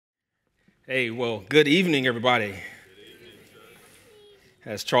Hey, well, good evening, everybody.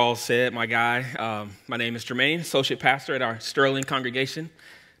 As Charles said, my guy, my name is Jermaine, associate pastor at our Sterling congregation.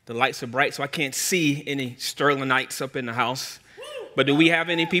 The lights are bright, so I can't see any Sterlingites up in the house. But do we have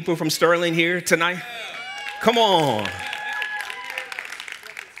any people from Sterling here tonight? Come on.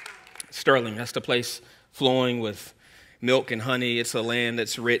 Sterling, that's the place flowing with milk and honey. It's a land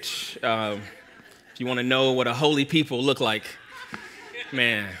that's rich. If you want to know what a holy people look like,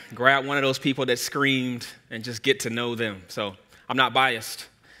 man, grab one of those people that screamed and just get to know them. So I'm not biased,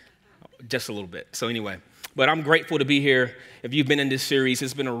 just a little bit. So anyway, but I'm grateful to be here. If you've been in this series,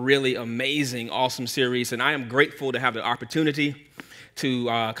 it's been a really amazing, awesome series. And I am grateful to have the opportunity to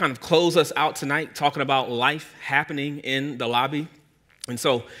kind of close us out tonight, talking about life happening in the lobby. And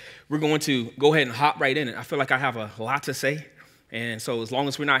so we're going to go ahead and hop right in. I feel like I have a lot to say. And so as long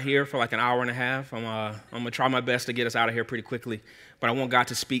as we're not here for like an hour and a half, I'm going to try my best to get us out of here pretty quickly. But I want God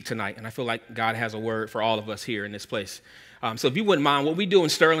to speak tonight, and I feel like God has a word for all of us here in this place. So if you wouldn't mind, what we do in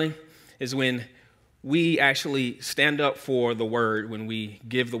Sterling is when we actually stand up for the word, when we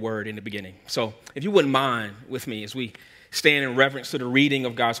give the word in the beginning. So if you wouldn't mind with me as we stand in reverence to the reading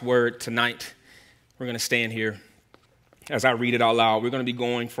of God's word tonight, we're going to stand here as I read it out loud. We're going to be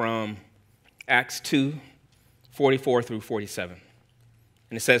going from Acts 2, 44 through 47.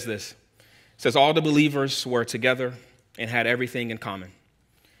 And it says this. It says, all the believers were together and had everything in common.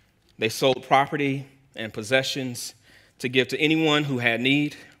 They sold property and possessions to give to anyone who had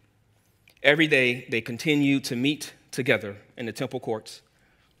need. Every day they continued to meet together in the temple courts.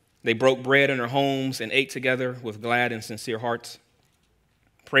 They broke bread in their homes and ate together with glad and sincere hearts,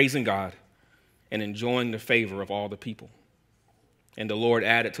 praising God and enjoying the favor of all the people. And the Lord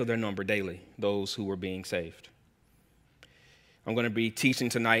added to their number daily those who were being saved. I'm going to be teaching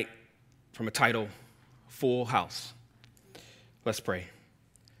tonight from a title, Full House. Let's pray.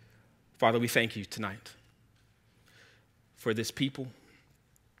 Father, we thank you tonight for this people,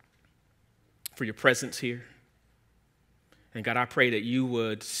 for your presence here. And God, I pray that you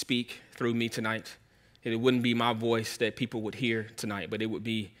would speak through me tonight. And it wouldn't be my voice that people would hear tonight, but it would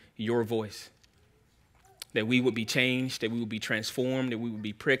be your voice. That we would be changed, that we would be transformed, that we would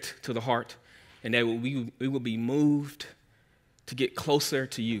be pricked to the heart, and that we would be moved to get closer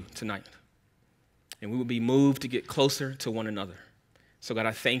to you tonight. And we would be moved to get closer to one another. So God,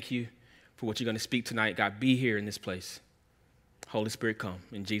 I thank you for what you're going to speak tonight. God, be here in this place. Holy Spirit, come.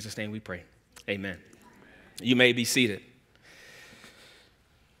 In Jesus' name we pray. Amen. You may be seated.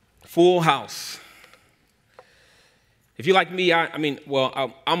 Full house. If you're like me,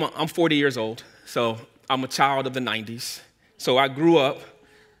 I'm 40 years old, so I'm a child of the 90s. So I grew up,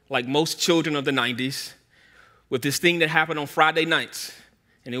 like most children of the 90s, with this thing that happened on Friday nights,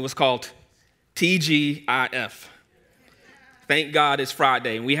 and it was called TGIF. Thank God it's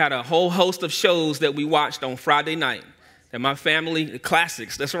Friday. And we had a whole host of shows that we watched on Friday night. And my family, the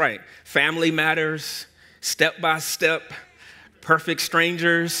classics, that's right. Family Matters, Step by Step, Perfect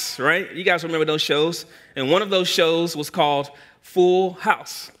Strangers, right? You guys remember those shows? And one of those shows was called Full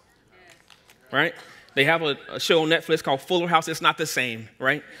House, right? They have a show on Netflix called Fuller House. It's not the same,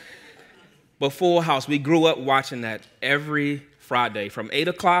 right? But Full House, we grew up watching that every Friday from 8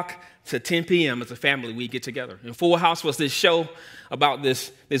 o'clock to 10 p.m. as a family, we get together. And Full House was this show about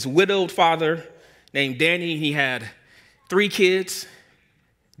this widowed father named Danny. He had 3 kids.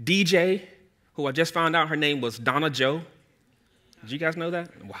 DJ, who I just found out her name was Donna Joe. Did you guys know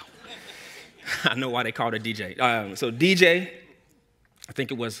that? Wow. I know why they called her DJ. So DJ, I think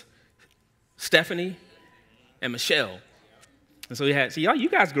it was Stephanie and Michelle. And so you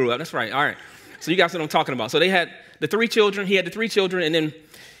guys grew up. That's right. All right. So you guys know what I'm talking about. So they had the 3 children. He had the 3 children, and then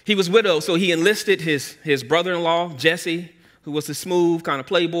he was widowed. So he enlisted his brother-in-law, Jesse, who was a smooth kind of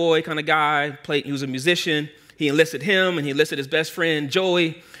playboy kind of guy. He was a musician. He enlisted him, and he enlisted his best friend,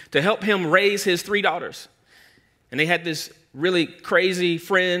 Joey, to help him raise his 3 daughters. And they had this really crazy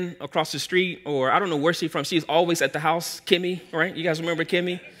friend across the street, or I don't know where she's from. She's always at the house, Kimmy, right? You guys remember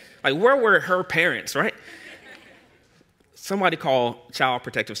Kimmy? Like, where were her parents, right? Somebody call Child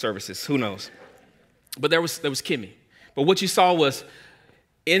Protective Services. Who knows? But there was Kimmy. But what you saw was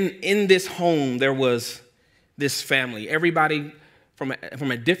in this home, there was this family. Everybody from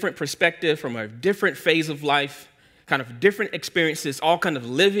a different perspective, from a different phase of life, kind of different experiences, all kind of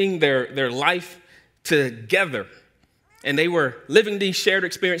living their life together. And they were living these shared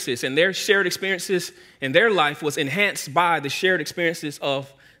experiences, and their shared experiences in their life was enhanced by the shared experiences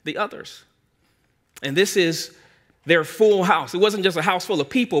of the others. And this is their full house. It wasn't just a house full of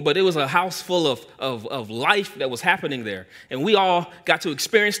people, but it was a house full of life that was happening there. And we all got to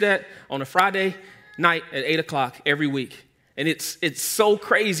experience that on a Friday night at 8 o'clock every week. And it's so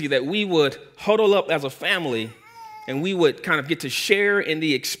crazy that we would huddle up as a family and we would kind of get to share in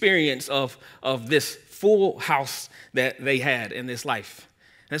the experience of this full house that they had in this life.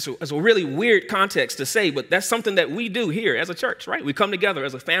 That's a really weird context to say, but that's something that we do here as a church, right? We come together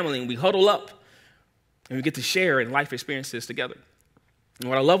as a family and we huddle up and we get to share in life experiences together. And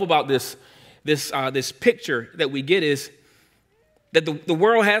what I love about this picture that we get is that the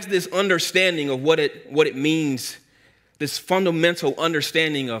world has this understanding of what it means, this fundamental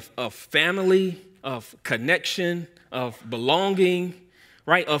understanding of family, of connection, of belonging,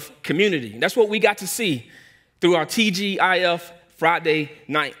 right, of community. That's what we got to see through our TGIF Friday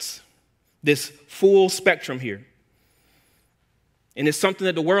nights, this full spectrum here. And it's something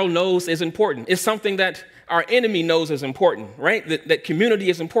that the world knows is important. It's something that our enemy knows is important, right? That community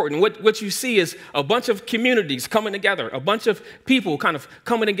is important. What you see is a bunch of communities coming together, a bunch of people kind of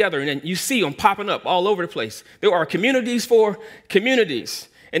coming together, and then you see them popping up all over the place. There are communities for communities.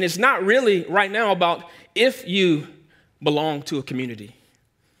 And it's not really right now about if you belong to a community,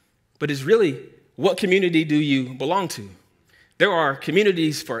 but it's really what community do you belong to? There are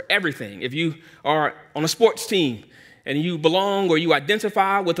communities for everything. If you are on a sports team and you belong or you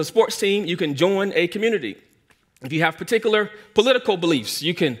identify with a sports team, you can join a community. If you have particular political beliefs,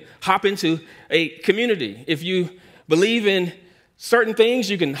 you can hop into a community. If you believe in certain things,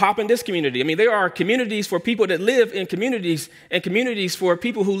 you can hop in this community. I mean, there are communities for people that live in communities and communities for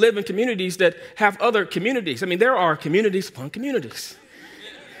people who live in communities that have other communities. I mean, there are communities upon communities.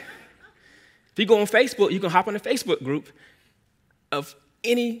 If you go on Facebook, you can hop in a Facebook group of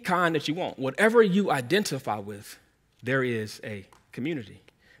any kind that you want. Whatever you identify with, there is a community.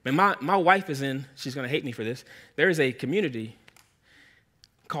 Man, my wife is in, she's going to hate me for this. There is a community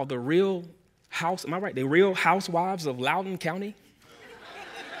called the Real House, am I right? The Real Housewives of Loudoun County?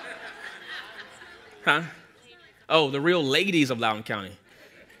 Huh? Oh, the Real Ladies of Loudoun County.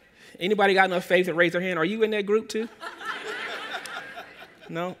 Anybody got enough faith to raise their hand? Are you in that group too?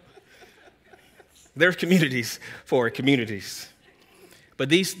 No? There's communities for communities. But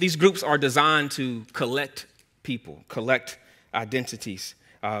these groups are designed to collect people, collect identities.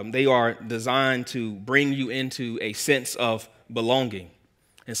 They are designed to bring you into a sense of belonging.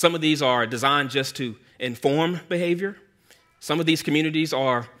 And some of these are designed just to inform behavior. Some of these communities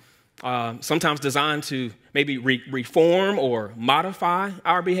are sometimes designed to maybe reform or modify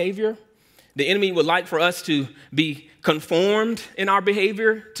our behavior. The enemy would like for us to be conformed in our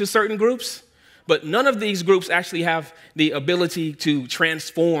behavior to certain groups. But none of these groups actually have the ability to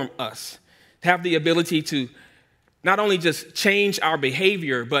transform us, have the ability to not only just change our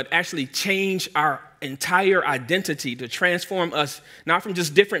behavior, but actually change our entire identity, to transform us, not from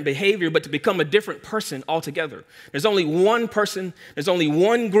just different behavior, but to become a different person altogether. There's only one person, there's only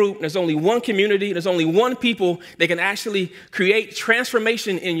one group, there's only one community, there's only one people that can actually create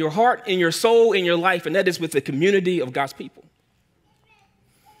transformation in your heart, in your soul, in your life, and that is with the community of God's people.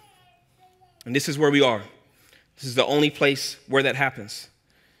 And this is where we are. This is the only place where that happens.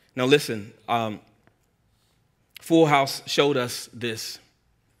 Now listen, Full House showed us this,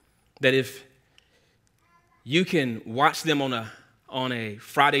 that if you can watch them on a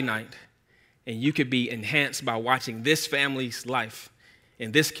Friday night and you could be enhanced by watching this family's life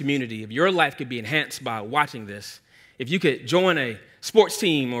in this community, if your life could be enhanced by watching this, if you could join a sports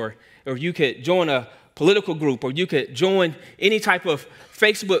team or you could join a political group, or you could join any type of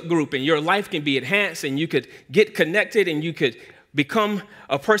Facebook group and your life can be enhanced and you could get connected and you could become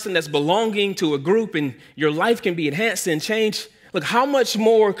a person that's belonging to a group and your life can be enhanced and changed. Look, how much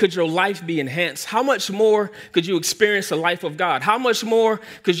more could your life be enhanced? How much more could you experience the life of God? How much more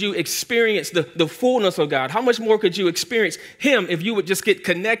could you experience the fullness of God? How much more could you experience Him if you would just get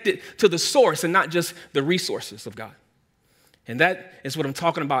connected to the source and not just the resources of God? And that is what I'm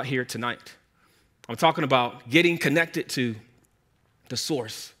talking about here tonight. I'm talking about getting connected to the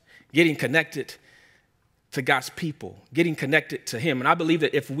source, getting connected to God's people, getting connected to Him. And I believe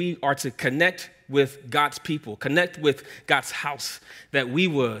that if we are to connect with God's people, connect with God's house, that we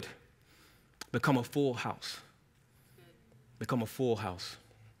would become a full house. Become a full house.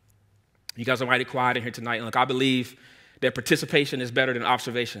 You guys are mighty quiet in here tonight. And look, I believe that participation is better than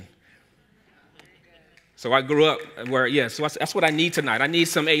observation. So I grew up where, so that's what I need tonight. I need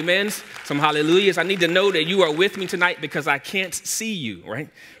some amens, some hallelujahs. I need to know that you are with me tonight because I can't see you, right,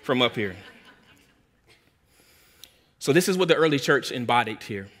 from up here. So this is what the early church embodied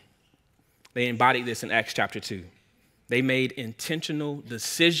here. They embodied this in Acts chapter 2. They made intentional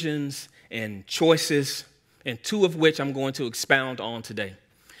decisions and choices, and two of which I'm going to expound on today.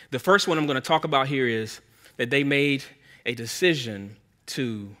 The first one I'm going to talk about here is that they made a decision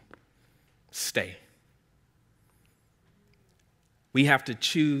to stay. we have to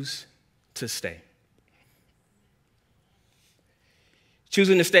choose to stay.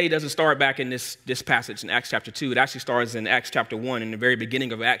 Choosing to stay doesn't start back in this passage in Acts chapter 2. It actually starts in Acts chapter 1. In the very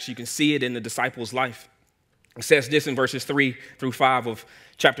beginning of Acts, you can see it in the disciples' life. It says this in verses 3 through 5 of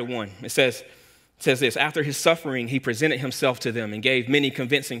chapter 1. It says this, after his suffering, he presented himself to them and gave many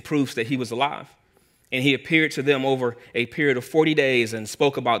convincing proofs that he was alive. And he appeared to them over a period of 40 days and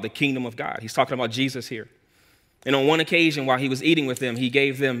spoke about the kingdom of God. He's talking about Jesus here. And on one occasion, while he was eating with them, he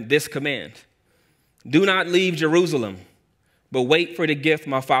gave them this command: do not leave Jerusalem, but wait for the gift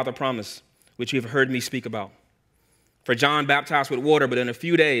my Father promised, which you have heard me speak about. For John baptized with water, but in a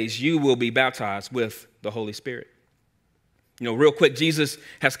few days you will be baptized with the Holy Spirit. Real quick, Jesus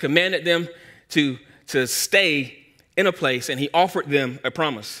has commanded them to stay in a place, and he offered them a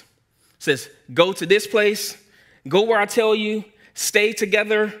promise. It says, go to this place, go where I tell you, stay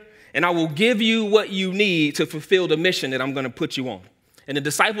together, and I will give you what you need to fulfill the mission that I'm going to put you on. And the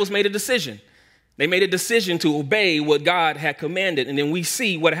disciples made a decision. They made a decision to obey what God had commanded. And then we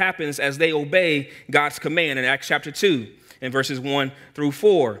see what happens as they obey God's command in Acts chapter 2 in verses 1 through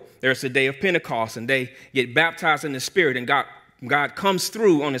 4. There's the day of Pentecost, and they get baptized in the Spirit, and God comes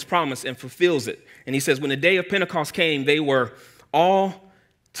through on his promise and fulfills it. And he says, when the day of Pentecost came, they were all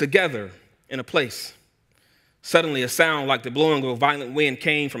together in a place. Suddenly, a sound like the blowing of a violent wind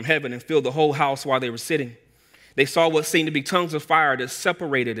came from heaven and filled the whole house while they were sitting. They saw what seemed to be tongues of fire that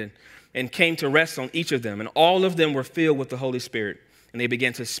separated and came to rest on each of them. And all of them were filled with the Holy Spirit. And they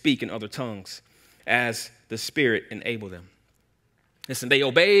began to speak in other tongues as the Spirit enabled them. Listen, they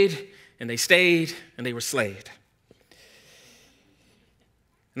obeyed and they stayed and they were slayed.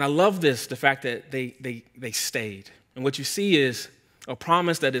 And I love the fact that they stayed. And what you see is a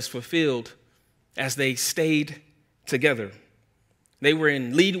promise that is fulfilled as they stayed together. They were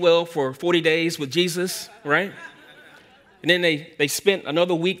in Leadwell for 40 days with Jesus, right? And then they spent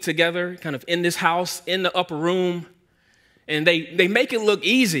another week together, kind of in this house, in the upper room. And they make it look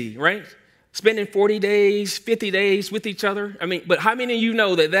easy, right? Spending 40 days, 50 days with each other. But how many of you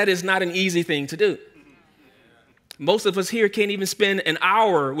know that is not an easy thing to do? Most of us here can't even spend an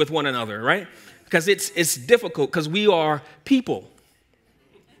hour with one another, right? Because it's difficult because we are people.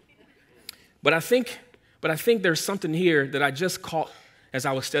 But I think there's something here that I just caught as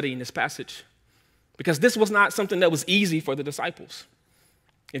I was studying this passage. Because this was not something that was easy for the disciples.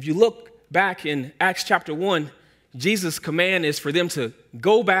 If you look back in Acts chapter 1, Jesus' command is for them to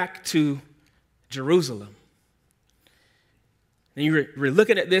go back to Jerusalem. And you're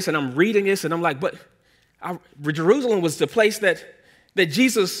looking at this, and I'm reading this, and I'm like, but Jerusalem was the place that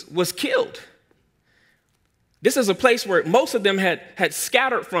Jesus was killed. This is a place where most of them had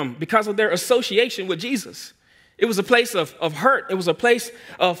scattered from because of their association with Jesus. It was a place of hurt. It was a place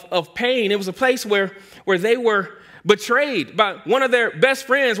of pain. It was a place where they were betrayed by one of their best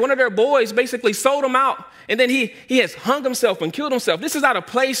friends. One of their boys basically sold them out, and then he has hung himself and killed himself. This is not a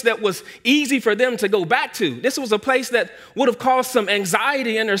place that was easy for them to go back to. This was a place that would have caused some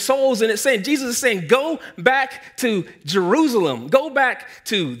anxiety in their souls. And Jesus is saying, go back to Jerusalem. Go back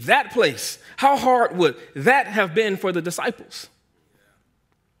to that place. How hard would that have been for the disciples?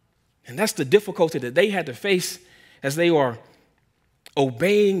 And that's the difficulty that they had to face as they are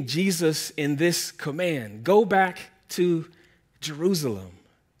obeying Jesus in this command. Go back to Jerusalem.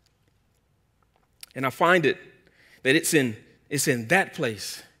 And I find it that it's in that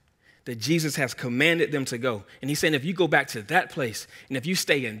place that Jesus has commanded them to go. And he's saying, if you go back to that place, and if you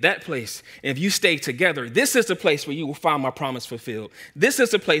stay in that place, and if you stay together, this is the place where you will find my promise fulfilled. This is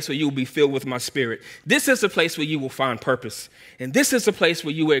the place where you will be filled with my Spirit. This is the place where you will find purpose. And this is the place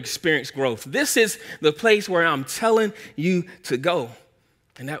where you will experience growth. This is the place where I'm telling you to go.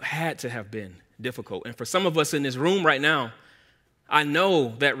 And that had to have been difficult. And for some of us in this room right now, I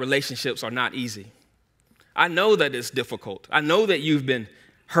know that relationships are not easy. I know that it's difficult. I know that you've been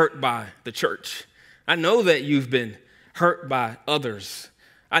hurt by the church. I know that you've been hurt by others.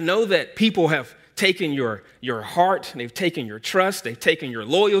 I know that people have taken your heart, and they've taken your trust, they've taken your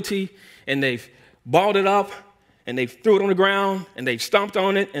loyalty, and they've balled it up, and they threw it on the ground, and they've stomped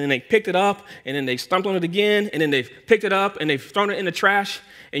on it, and then they picked it up, and then they stomped on it again, and then they've picked it up, and they've thrown it in the trash.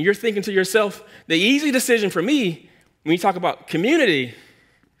 And you're thinking to yourself, the easy decision for me, when you talk about community,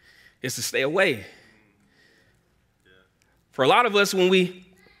 is to stay away. For a lot of us, when we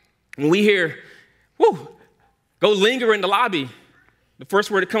hear, whoo, go linger in the lobby, the first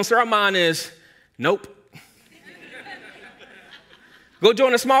word that comes to our mind is, nope. Go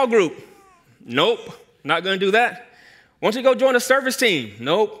join a small group. Nope, not going to do that. Why don't you go join a service team?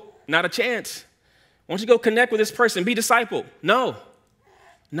 Nope, not a chance. Why don't you go connect with this person, be discipled? No.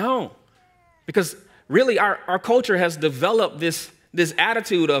 Because really our culture has developed this this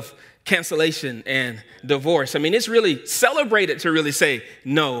attitude of cancellation and divorce. I mean, it's really celebrated to really say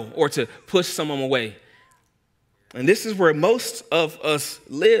no or to push someone away. And this is where most of us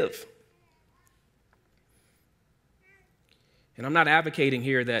live. And I'm not advocating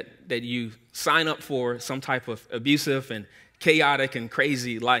here that you sign up for some type of abusive and chaotic and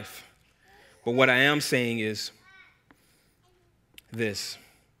crazy life. But what I am saying is this.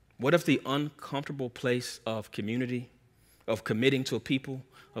 What if the uncomfortable place of community, of committing to a people,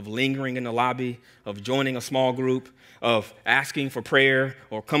 of lingering in the lobby, of joining a small group, of asking for prayer,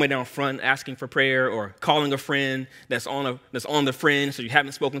 or coming down front asking for prayer, or calling a friend that's on the friend so you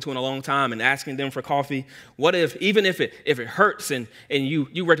haven't spoken to in a long time and asking them for coffee? What if, even if it hurts and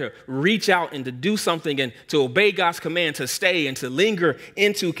you were to reach out and to do something and to obey God's command to stay and to linger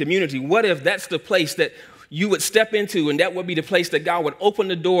into community, what if that's the place that you would step into, and that would be the place that God would open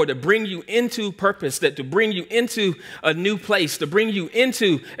the door to bring you into purpose, that to bring you into a new place, to bring you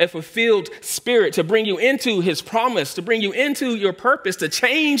into a fulfilled spirit, to bring you into his promise, to bring you into your purpose, to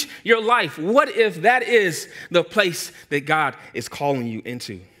change your life? What if that is the place that God is calling you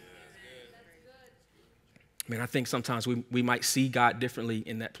into? Man, I think sometimes we might see God differently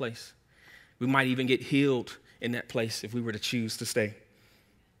in that place. We might even get healed in that place if we were to choose to stay.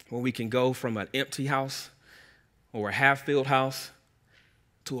 Where we can go from an empty house or a half-filled house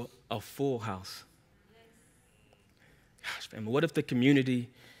to a full house. Gosh, man, what if the community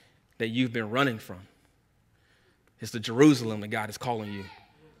that you've been running from is the Jerusalem that God is calling you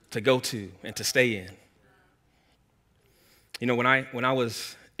to go to and to stay in? You know, when I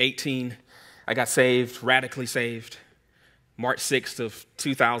was 18, I got saved, radically saved, March 6th of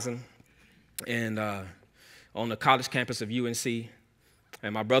 2000, and on the college campus of UNC.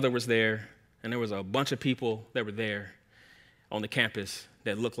 And my brother was there, and there was a bunch of people that were there on the campus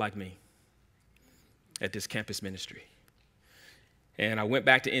that looked like me at this campus ministry. And I went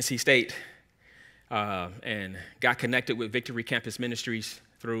back to NC State and got connected with Victory Campus Ministries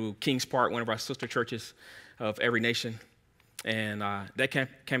through Kings Park, one of our sister churches of Every Nation. And that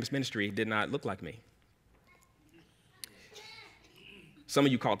campus ministry did not look like me. Some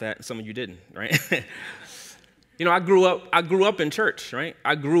of you caught that, and some of you didn't, right? You know, I grew up in church, right?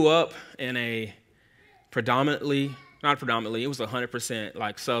 I grew up in a not predominantly, it was 100%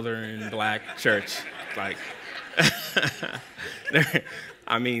 like Southern black church. Like,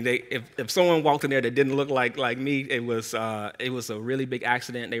 I mean, if someone walked in there that didn't look like me, it was a really big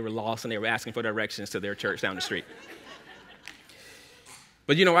accident. They were lost and they were asking for directions to their church down the street.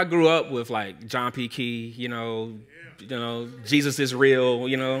 But, you know, I grew up with like John P. Key, you know, Jesus is real,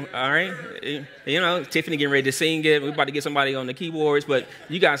 you know, all right? You know, Tiffany getting ready to sing it. We're about to get somebody on the keyboards, but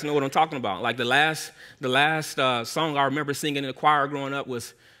you guys know what I'm talking about. Like the last song I remember singing in the choir growing up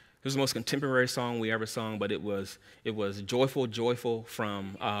was the most contemporary song we ever sung, but it was Joyful, Joyful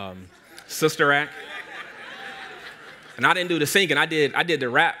from Sister Act. And I didn't do the singing, I did the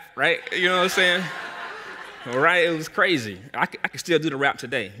rap, right? You know what I'm saying? All right, it was crazy. I can still do the rap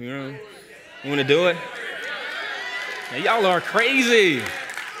today, you know? You want to do it? Now, y'all are crazy.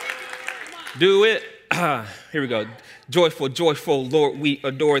 Do it. Here we go. Joyful, joyful, Lord, we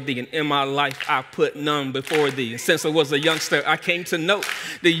adore thee. And in my life, I put none before thee. And since I was a youngster, I came to know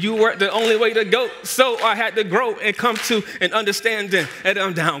that you were the only way to go. So I had to grow and come to an understanding. And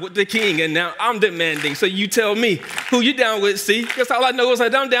I'm down with the king. And now I'm demanding. So you tell me who you down with, see? That's all I know is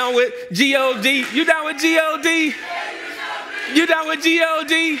that I'm down with G-O-D. You down with G-O-D? You down with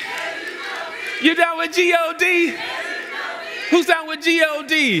G-O-D? You down with G-O-D? Who's down with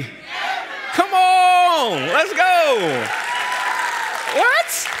G-O-D? Come on, let's go.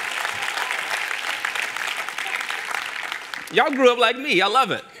 What? Y'all grew up like me. I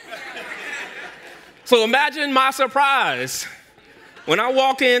love it. So imagine my surprise when I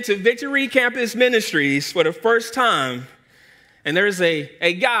walk into Victory Campus Ministries for the first time, and there's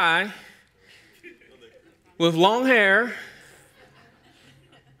a guy with long hair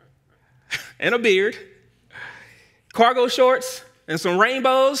and a beard, cargo shorts, and some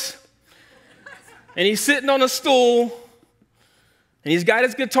rainbows. And he's sitting on a stool, and he's got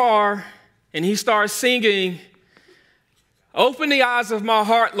his guitar, and he starts singing, "Open the eyes of my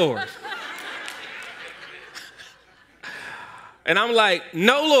heart, Lord." And I'm like,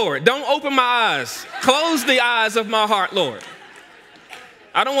 "No, Lord, don't open my eyes. Close the eyes of my heart, Lord.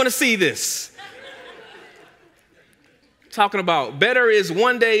 I don't want to see this." Talking about better is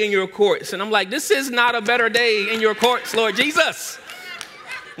one day in your courts. And I'm like, this is not a better day in your courts, Lord Jesus.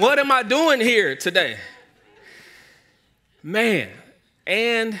 What am I doing here today? Man,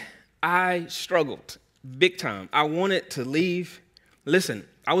 and I struggled big time. I wanted to leave. Listen,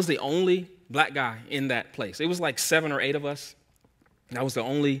 I was the only black guy in that place. It was like 7 or 8 of us.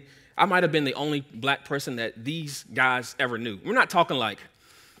 And I might have been the only black person that these guys ever knew. We're not talking like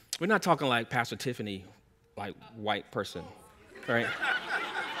Pastor Tiffany, like white person, right?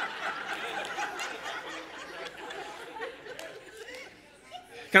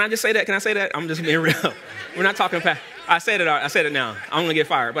 Can I just say that? Can I say that? I'm just being real. We're not talking I said it now. I'm gonna get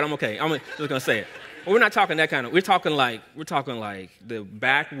fired, but I'm okay. I'm just gonna say it. But we're not talking that kind of. We're talking like the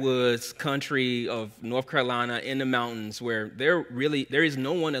backwoods country of North Carolina in the mountains where there is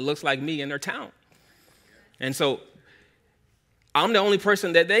no one that looks like me in their town. And so I'm the only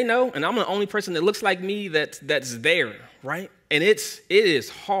person that they know, and I'm the only person that looks like me that's there, right? And it is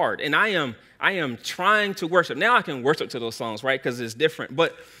hard. And I am trying to worship. Now I can worship to those songs, right? Because it's different.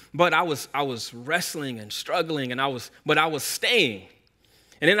 But I was wrestling and struggling, and I was staying.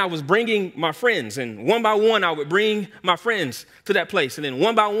 And then I was bringing my friends, and one by one I would bring my friends to that place, and then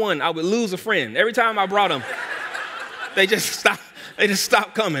one by one I would lose a friend. Every time I brought them, they just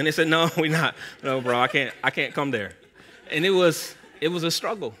stopped coming. They said, "No, we're not. No, bro, I can't come there." And it was a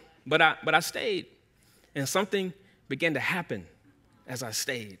struggle, but I stayed, and something began to happen as I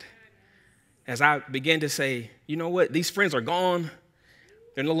stayed. As I began to say, you know what, these friends are gone.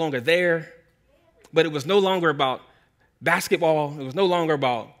 They're no longer there. But it was no longer about basketball. It was no longer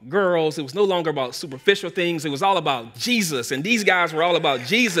about girls. It was no longer about superficial things. It was all about Jesus. And these guys were all about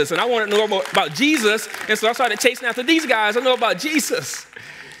Jesus. And I wanted to know about Jesus. And so I started chasing after these guys. I know about Jesus.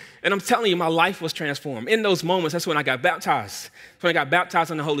 And I'm telling you, my life was transformed. In those moments, that's when I got baptized. That's when I got baptized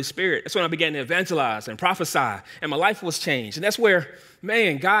in the Holy Spirit. That's when I began to evangelize and prophesy. And my life was changed. And that's where,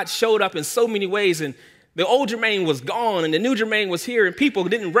 man, God showed up in so many ways. And the old Jermaine was gone and the new Jermaine was here. And people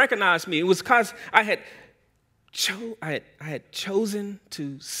didn't recognize me. It was because I had chosen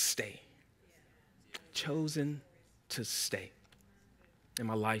to stay. Chosen to stay. And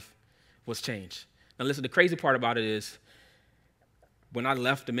my life was changed. Now listen, the crazy part about it is, when I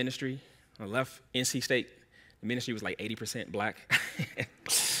left the ministry, I left NC State, the ministry was like 80% black.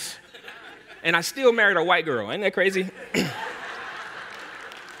 And I still married a white girl. Ain't that crazy?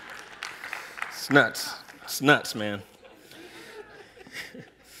 It's nuts. It's nuts, man.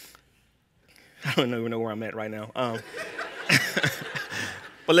 I don't even know where I'm at right now. But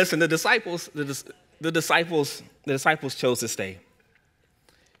listen, the disciples chose to stay.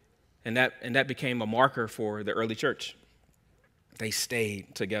 And that became a marker for the early church. They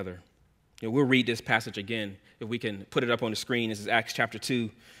stayed together. We'll read this passage again. If we can put it up on the screen, this is Acts chapter 2,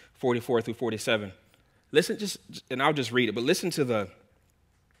 44 through 47. Listen, and I'll just read it, but listen to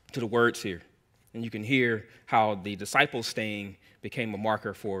the words here. And you can hear how the disciples staying became a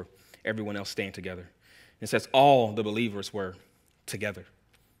marker for everyone else staying together. It says all the believers were together,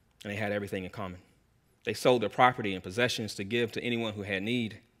 and they had everything in common. They sold their property and possessions to give to anyone who had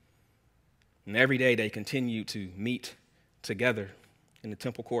need. And every day they continued to meet together in the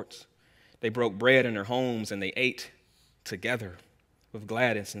temple courts. They broke bread in their homes and they ate together with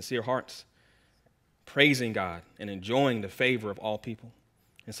glad and sincere hearts, praising God and enjoying the favor of all people.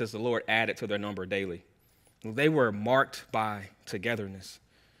 And says the Lord added to their number daily. They were marked by togetherness.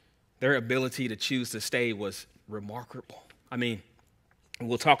 Their ability to choose to stay was remarkable. I mean,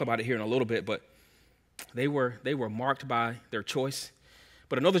 we'll talk about it here in a little bit, but they were marked by their choice.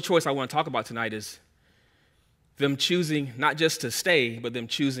 But another choice I want to talk about tonight is them choosing not just to stay, but them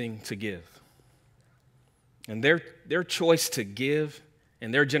choosing to give. And their choice to give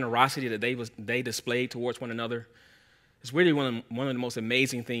and their generosity that they displayed towards one another is really one of the most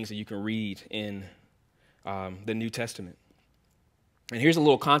amazing things that you can read in the New Testament. And here's a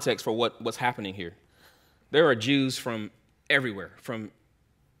little context for what's happening here. There are Jews from everywhere, from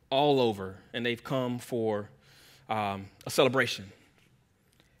all over, and they've come for a celebration.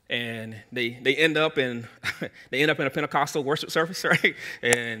 And they end up in a Pentecostal worship service, right?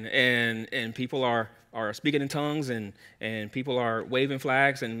 And people are speaking in tongues and people are waving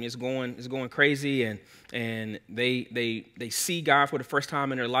flags and it's going crazy and they see God for the first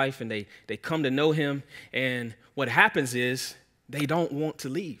time in their life and they come to know him. And what happens is they don't want to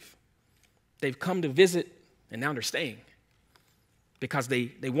leave. They've come to visit and now they're staying because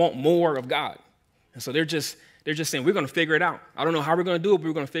they want more of God. And so they're just saying, we're going to figure it out. I don't know how we're going to do it, but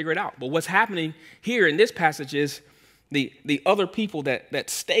we're going to figure it out. But what's happening here in this passage is the other people that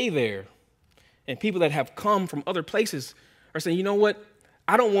stay there and people that have come from other places are saying, you know what?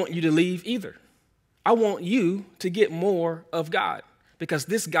 I don't want you to leave either. I want you to get more of God because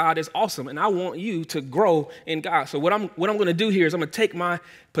this God is awesome and I want you to grow in God. So what I'm going to do here is I'm going to take my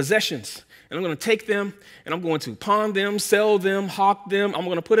possessions and I'm going to take them and I'm going to pawn them, sell them, hawk them. I'm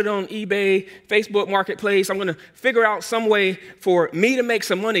going to put it on eBay, Facebook Marketplace. I'm going to figure out some way for me to make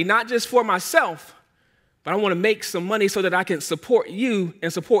some money, not just for myself, but I want to make some money so that I can support you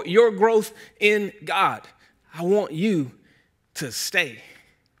and support your growth in God. I want you to stay.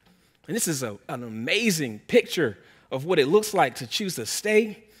 And this is an amazing picture of what it looks like to choose to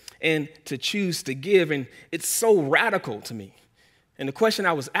stay and to choose to give. And it's so radical to me. And the question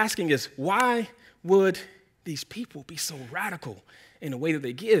I was asking is, why would these people be so radical in the way that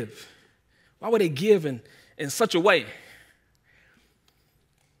they give? Why would they give in such a way?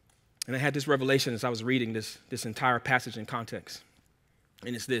 And I had this revelation as I was reading this entire passage in context.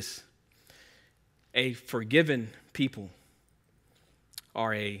 And it's this: a forgiven people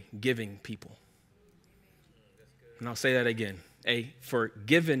are a giving people. And I'll say that again. A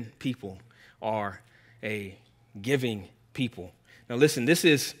forgiven people are a giving people. Now listen, this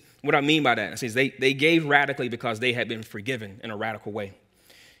is what I mean by that. It says they gave radically because they had been forgiven in a radical way.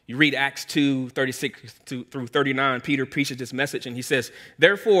 You read Acts 2:36 through 39, Peter preaches this message and he says,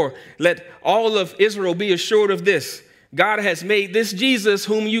 "Therefore, let all of Israel be assured of this. God has made this Jesus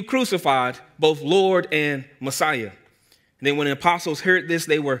whom you crucified both Lord and Messiah." And then when the apostles heard this,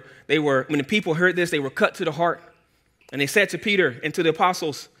 when the people heard this, they were cut to the heart. And they said to Peter and to the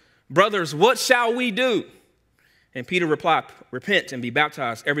apostles, "Brothers, what shall we do?" And Peter replied, "Repent and be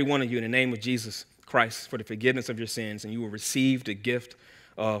baptized, every one of you, in the name of Jesus Christ for the forgiveness of your sins, and you will receive the gift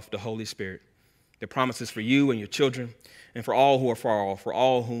of the Holy Spirit. The promises for you and your children, and for all who are far off, for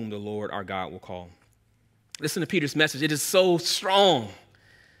all whom the Lord our God will call." Listen to Peter's message. It is so strong,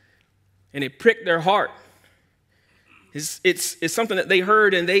 and it pricked their heart. It's something that they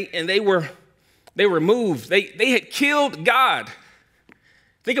heard, and they were moved. They had killed God.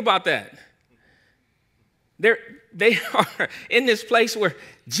 Think about that. They are in this place where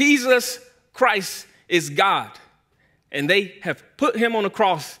Jesus Christ is God. And they have put him on a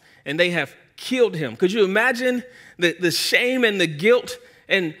cross and they have killed him. Could you imagine the shame and the guilt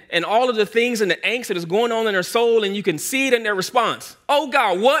and all of the things and the angst that is going on in their soul? And you can see it in their response. "Oh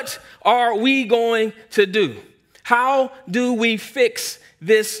God, what are we going to do? How do we fix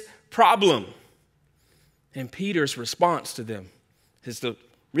this problem?" And Peter's response to them is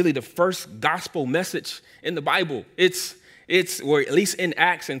really the first gospel message in the Bible. It's or at least in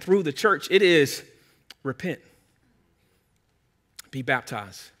Acts and through the church, it is repent. Be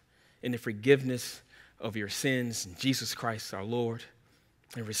baptized in the forgiveness of your sins in Jesus Christ our Lord,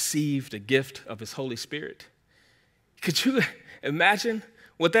 and receive the gift of his Holy Spirit. Could you imagine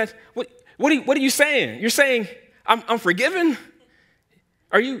what are you saying? You're saying, I'm forgiven?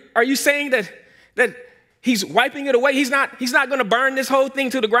 Are you saying that he's wiping it away? He's not going to burn this whole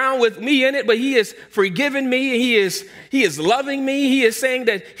thing to the ground with me in it, but he is forgiven me. He is loving me. He is saying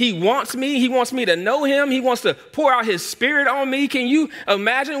that he wants me. He wants me to know him. He wants to pour out his Spirit on me. Can you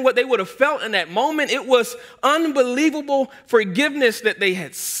imagine what they would have felt in that moment? It was unbelievable forgiveness that they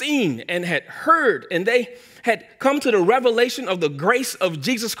had seen and had heard, and they had come to the revelation of the grace of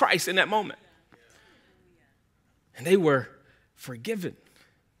Jesus Christ in that moment. And they were forgiven.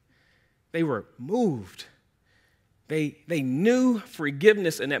 They were moved. They knew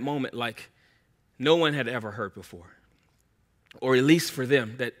forgiveness in that moment like no one had ever heard before. Or at least for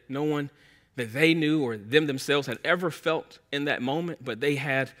them, that no one that they knew or them themselves had ever felt in that moment, but they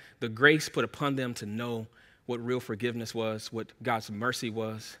had the grace put upon them to know what real forgiveness was, what God's mercy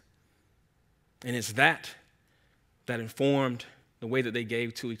was. And it's that informed the way that they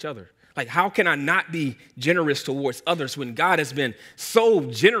gave to each other. Like, how can I not be generous towards others when God has been so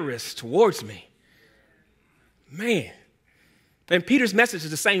generous towards me? Man. And Peter's message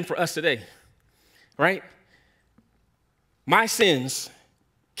is the same for us today, right? My sins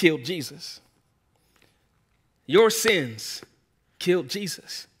killed Jesus. Your sins killed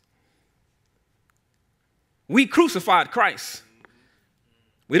Jesus. We crucified Christ.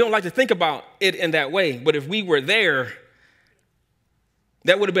 We don't like to think about it in that way, but if we were there,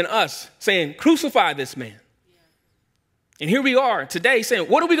 that would have been us saying, "Crucify this man." And here we are today saying,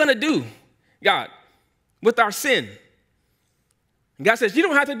 what are we going to do, God, with our sin? And God says, you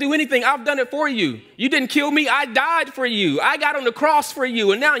don't have to do anything. I've done it for you. You didn't kill me. I died for you. I got on the cross for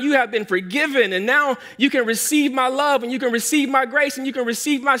you. And now you have been forgiven. And now you can receive my love, and you can receive my grace, and you can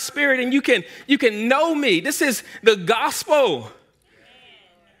receive my Spirit, and you can know me. This is the gospel.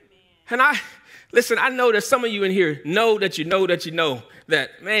 And listen, I know that some of you in here know that you know that you know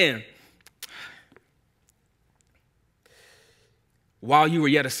that, man, while you were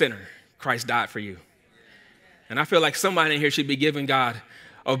yet a sinner, Christ died for you. And I feel like somebody in here should be giving God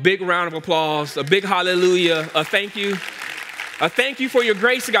a big round of applause, a big hallelujah, a thank you. A thank you for your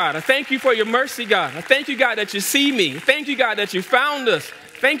grace, God. A thank you for your mercy, God. A thank you, God, that you see me. Thank you, God, that you found us.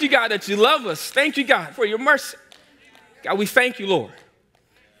 Thank you, God, that you love us. Thank you, God, for your mercy. God, we thank you, Lord,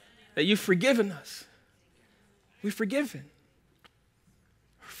 that you've forgiven us. We're forgiven.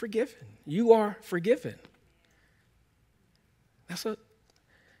 We're forgiven. You are forgiven. That's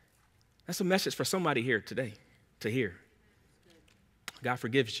a message for somebody here today to hear. God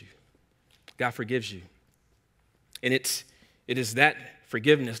forgives you. God forgives you. And it is that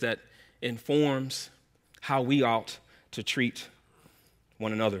forgiveness that informs how we ought to treat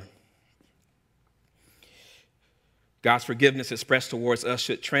one another. God's forgiveness expressed towards us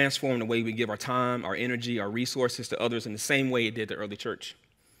should transform the way we give our time, our energy, our resources to others in the same way it did the early church.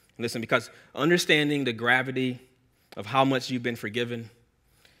 Listen, because understanding the gravity of how much you've been forgiven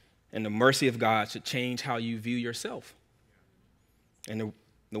and the mercy of God should change how you view yourself. And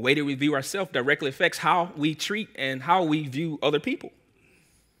the way that we view ourselves directly affects how we treat and how we view other people.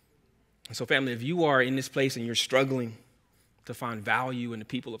 And so, family, if you are in this place and you're struggling to find value in the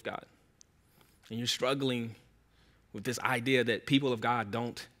people of God, and you're struggling with this idea that people of God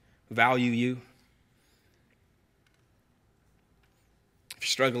don't value you, if you're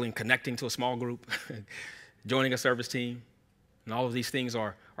struggling connecting to a small group, joining a service team, and all of these things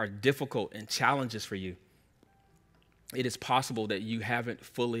are difficult and challenges for you, it is possible that you haven't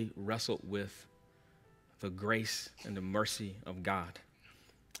fully wrestled with the grace and the mercy of God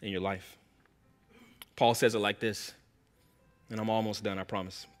in your life. Paul says it like this, and I'm almost done, I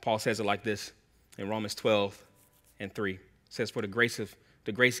promise. Paul says it like this in Romans 12:3. It says, "For the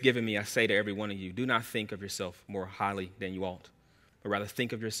grace given me, I say to every one of you, do not think of yourself more highly than you ought, but rather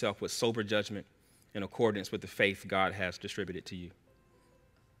think of yourself with sober judgment in accordance with the faith God has distributed to you."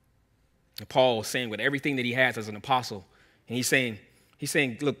 And Paul is saying with everything that he has as an apostle, and he's saying,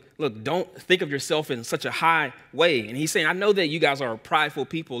 look, don't think of yourself in such a high way. And he's saying, I know that you guys are prideful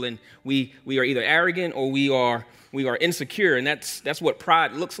people, and we are either arrogant or we are insecure, and that's what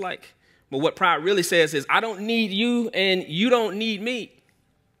pride looks like. But what pride really says is, I don't need you and you don't need me.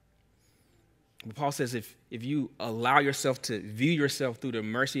 But Paul says if you allow yourself to view yourself through the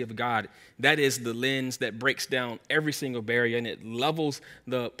mercy of God, that is the lens that breaks down every single barrier, and it levels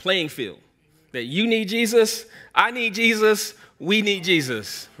the playing field. That you need Jesus, I need Jesus, we need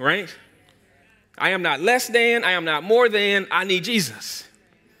Jesus, right? I am not less than, I am not more than, I need Jesus.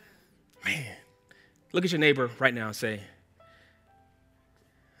 Man, look at your neighbor right now and say,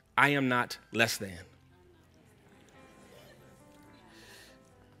 I am not less than.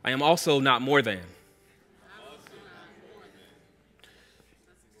 I am also not more than.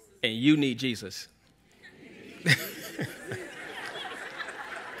 And you need Jesus.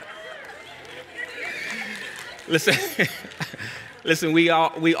 Listen, we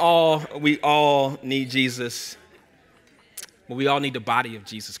all need Jesus, but we all need the body of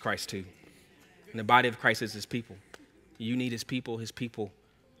Jesus Christ too. And the body of Christ is his people. You need his people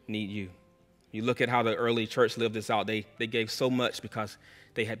need you. You look at how the early church lived this out. They gave so much because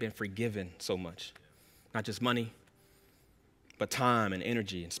they had been forgiven so much. Not just money, but time and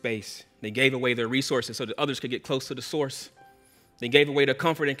energy and space. They gave away their resources so that others could get close to the source. They gave away their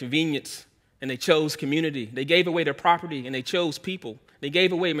comfort and convenience, and they chose community. They gave away their property, and they chose people. They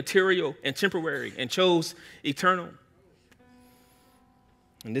gave away material and temporary and chose eternal.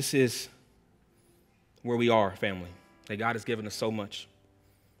 And this is where we are, family, that God has given us so much.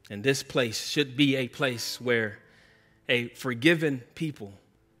 And this place should be a place where a forgiven people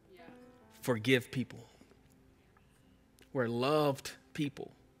forgive people. Where loved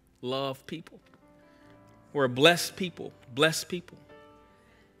people love people. Where blessed people bless people.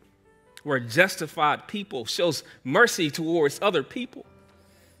 Where justified people shows mercy towards other people.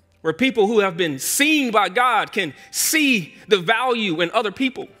 Where people who have been seen by God can see the value in other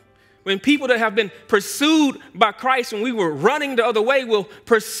people. When people that have been pursued by Christ when we were running the other way will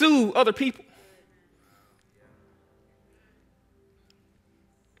pursue other people.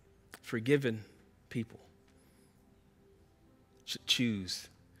 Forgiven people should choose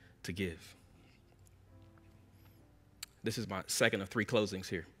to give. This is my second of 3 closings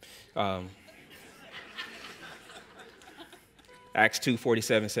here. Acts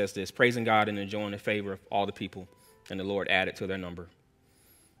 2:47 says this, praising God and enjoying the favor of all the people, and the Lord added to their number.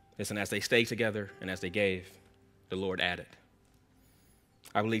 Listen, as they stayed together and as they gave, the Lord added.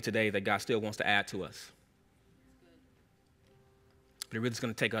 I believe today that God still wants to add to us. But it really is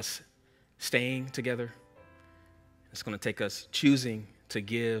going to take us staying together. It's going to take us choosing to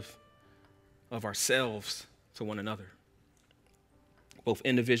give of ourselves to one another, both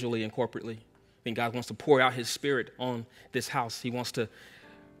individually and corporately. I think God wants to pour out his spirit on this house. He wants to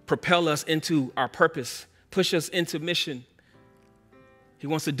propel us into our purpose, push us into mission. He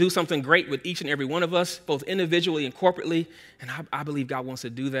wants to do something great with each and every one of us, both individually and corporately. And I believe God wants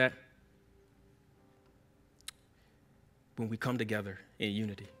to do that when we come together in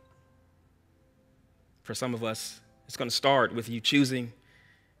unity. For some of us, it's going to start with you choosing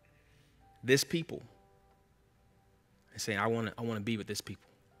this people and saying, I want to be with this people.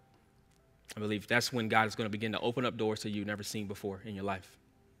 I believe that's when God is going to begin to open up doors that you've never seen before in your life.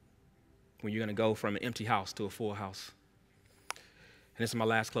 When you're going to go from an empty house to a full house. And this is my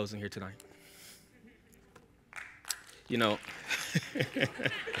last closing here tonight. You know,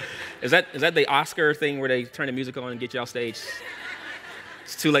 is that the Oscar thing where they turn the music on and get you off stage?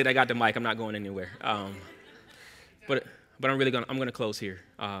 It's too late. I got the mic. I'm not going anywhere. But I'm going to close here.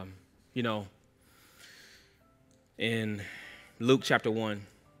 You know, in Luke chapter 1,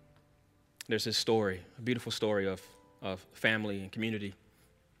 there's this story, a beautiful story of family and community.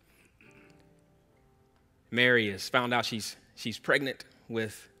 Mary has found out she's pregnant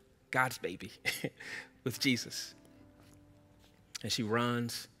with God's baby, with Jesus. And she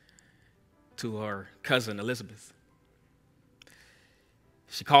runs to her cousin, Elizabeth.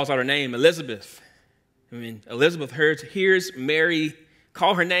 She calls out her name, Elizabeth. I mean, Elizabeth hears Mary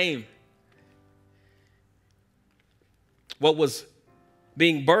call her name. What was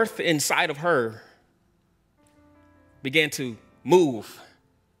being birthed inside of her began to move,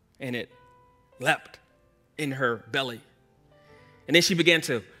 and it leapt in her belly. And then she began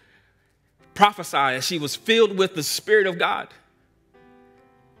to prophesy as she was filled with the Spirit of God.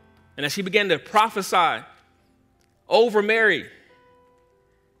 And as she began to prophesy over Mary,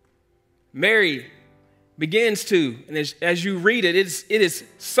 Mary begins to, and as you read it, it is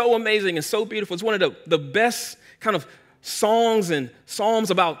so amazing and so beautiful. It's one of the best kind of songs and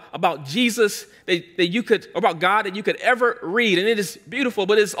psalms about Jesus about God that you could ever read. And it is beautiful,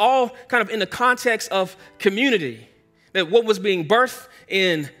 but it's all kind of in the context of community. That what was being birthed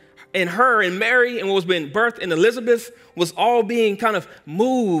in her and Mary and what was being birthed in Elizabeth was all being kind of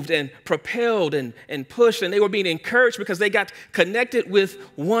moved and propelled and pushed, and they were being encouraged because they got connected with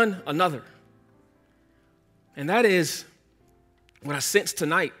one another. And that is what I sense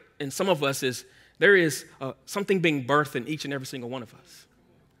tonight in some of us is there is something being birthed in each and every single one of us.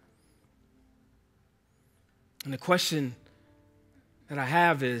 And the question that I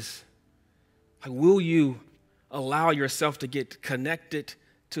have is, like, will you allow yourself to get connected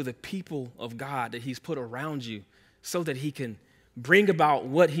to the people of God that he's put around you so that he can bring about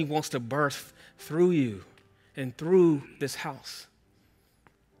what he wants to birth through you and through this house?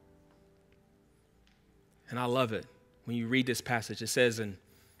 And I love it when you read this passage. It says in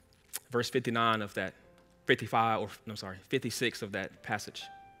verse 59 of that, 56 of that passage.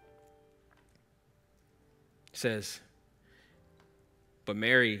 It says, but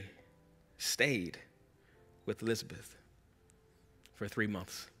Mary stayed with Elizabeth for 3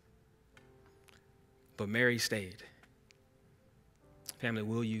 months. But Mary stayed. Family,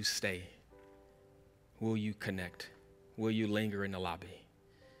 will you stay? Will you connect? Will you linger in the lobby?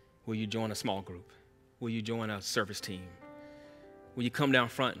 Will you join a small group? Will you join a service team? Will you come down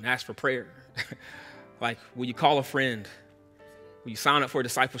front and ask for prayer? Like, will you call a friend? Will you sign up for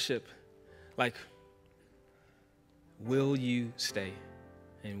discipleship? Like, will you stay?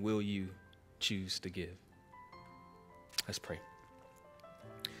 And will you choose to give? Let's pray.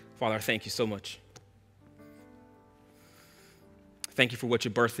 Father, I thank you so much. Thank you for what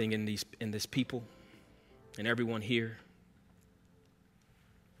you're birthing in this people and everyone here.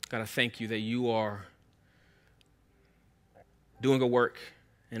 God, I thank you that you are doing a work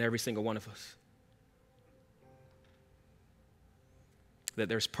in every single one of us. That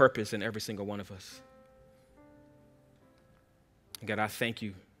there's purpose in every single one of us. And God, I thank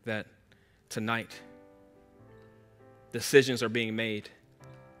you that tonight decisions are being made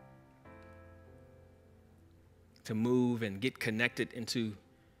to move and get connected into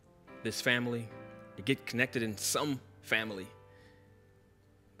this family, to get connected in some family.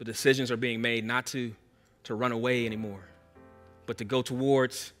 But decisions are being made not to run away anymore, but to go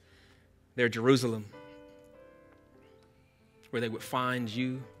towards their Jerusalem, where they would find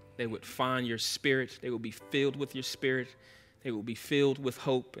you, they would find your spirit, they would be filled with your spirit, they would be filled with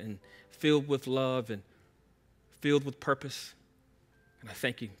hope and filled with love and filled with purpose. And I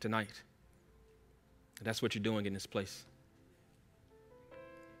thank you tonight. And that's what you're doing in this place.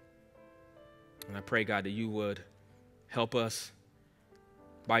 And I pray, God, that you would help us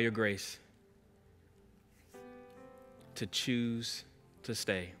by your grace to choose to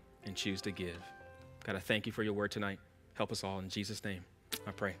stay and choose to give. God, I thank you for your word tonight. Help us all in Jesus' name.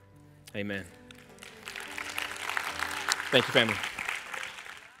 I pray. Amen. Thank you, family.